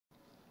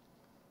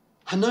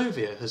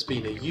Hanovia has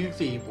been a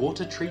UV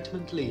water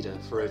treatment leader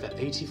for over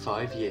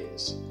 85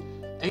 years.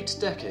 8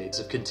 decades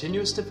of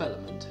continuous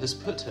development has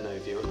put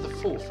Hanovia at the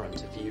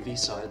forefront of UV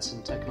science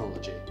and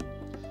technology.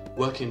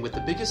 Working with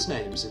the biggest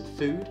names in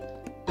food,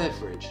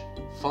 beverage,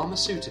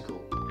 pharmaceutical,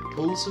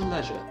 pools and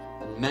leisure,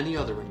 and many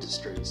other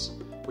industries,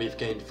 we've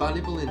gained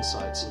valuable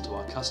insights into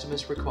our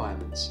customers'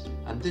 requirements,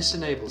 and this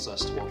enables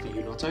us to offer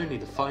you not only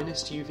the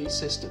finest UV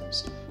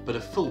systems, but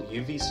a full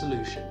UV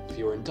solution for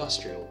your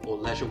industrial or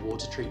leisure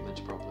water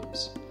treatment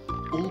problems,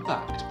 all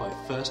backed by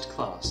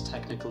first-class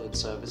technical and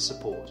service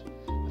support,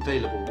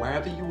 available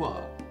wherever you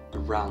are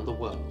around the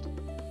world.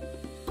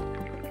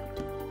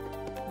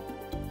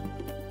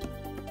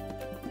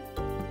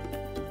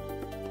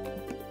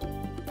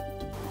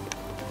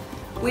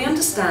 We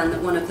understand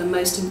that one of the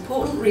most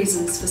important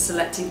reasons for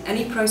selecting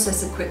any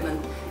process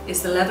equipment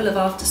is the level of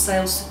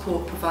after-sales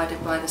support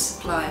provided by the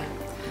supplier.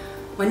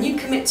 When you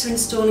commit to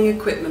installing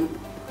equipment,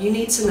 you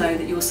need to know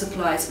that your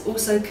supplier is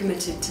also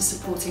committed to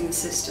supporting the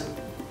system.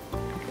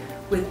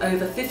 With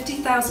over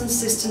 50,000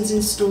 systems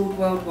installed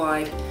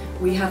worldwide,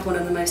 we have one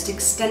of the most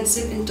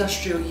extensive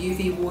industrial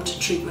UV water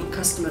treatment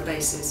customer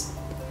bases.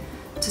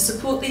 To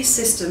support these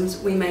systems,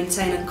 we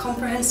maintain a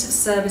comprehensive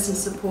service and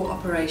support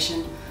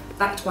operation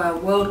backed by a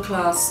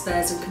world-class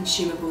spares and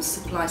consumables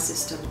supply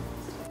system.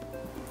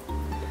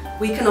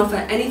 We can offer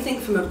anything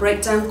from a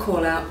breakdown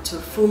call-out to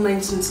a full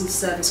maintenance and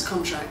service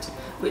contract,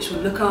 which will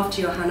look after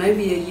your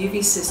Hanovia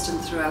UV system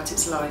throughout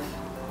its life.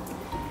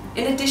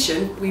 In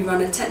addition, we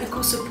run a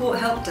technical support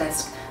help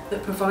desk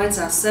that provides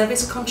our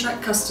service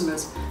contract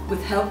customers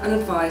with help and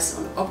advice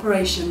on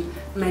operation,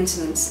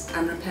 maintenance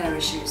and repair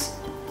issues.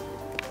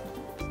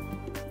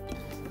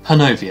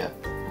 Hanovia,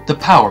 the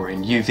power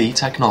in UV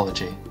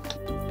technology.